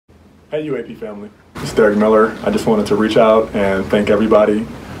Hey UAP family, it's Derrick Miller. I just wanted to reach out and thank everybody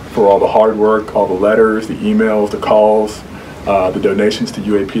for all the hard work, all the letters, the emails, the calls, the donations to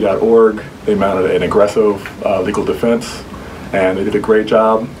UAP.org. They mounted an aggressive legal defense and they did a great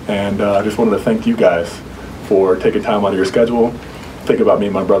job, and I just wanted to thank you guys for taking time out of your schedule. Think about me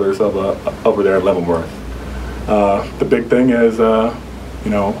and my brothers over there in Leavenworth. The big thing is,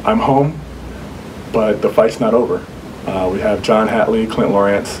 I'm home, but the fight's not over. We have John Hatley, Clint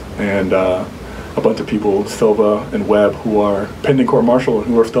Lawrence, and a bunch of people, Silva and Webb, who are pending court-martial and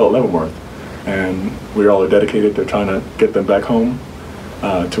who are still at Leavenworth. And we all are dedicated to trying to get them back home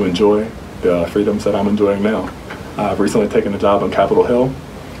to enjoy the freedoms that I'm enjoying now. I've recently taken a job on Capitol Hill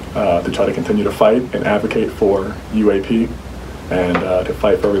to try to continue to fight and advocate for UAP and to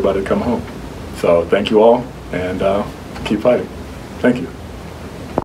fight for everybody to come home. So thank you all, and keep fighting. Thank you.